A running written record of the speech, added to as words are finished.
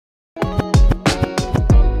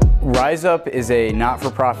RiseUP is a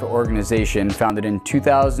not-for-profit organization founded in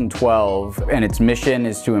 2012, and its mission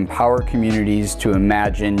is to empower communities to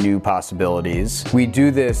imagine new possibilities. We do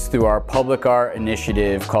this through our public art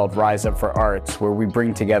initiative called RiseUP for Arts, where we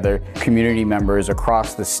bring together community members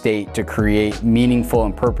across the state to create meaningful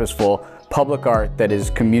and purposeful public art that is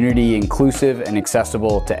community inclusive and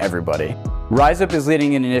accessible to everybody. RiseUP is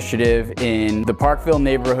leading an initiative in the Parkville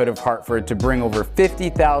neighborhood of Hartford to bring over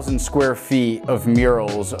 50,000 square feet of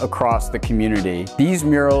murals across the community. These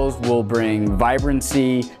murals will bring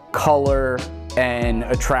vibrancy, color, and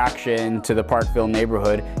attraction to the Parkville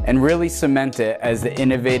neighborhood and really cement it as the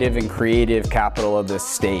innovative and creative capital of this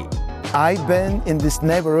state. I've been in this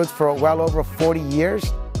neighborhood for well over 40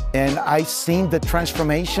 years. And I've seen the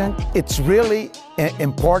transformation. It's really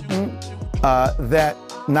important that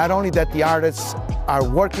not only that the artists are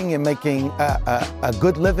working and making a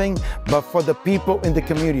good living, but for the people in the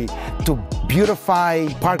community to beautify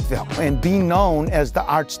Parkville and be known as the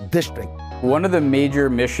arts district. One of the major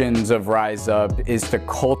missions of RiseUP is to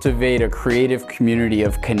cultivate a creative community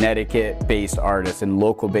of Connecticut-based artists and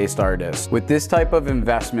local-based artists. With this type of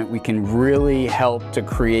investment, we can really help to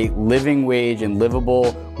create living wage and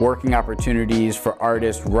livable working opportunities for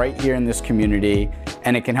artists right here in this community,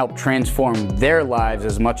 and it can help transform their lives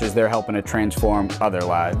as much as they're helping to transform other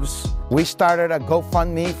lives. We started a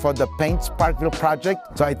GoFundMe for the Paints Parkville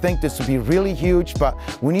project, so I think this will be really huge, but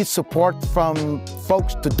we need support from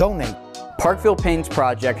folks to donate. Parkville Paints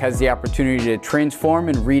Project has the opportunity to transform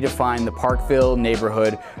and redefine the Parkville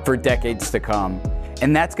neighborhood for decades to come.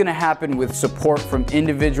 And that's going to happen with support from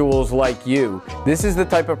individuals like you. This is the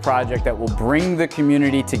type of project that will bring the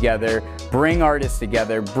community together, bring artists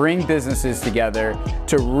together, bring businesses together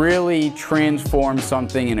to really transform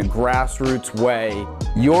something in a grassroots way.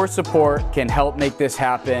 Your support can help make this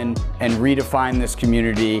happen and redefine this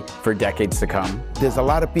community for decades to come. There's a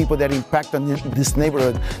lot of people that impact on this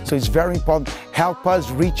neighborhood, so it's very important. Help us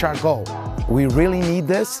reach our goal. We really need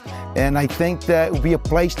this, and I think that it will be a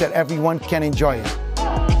place that everyone can enjoy it.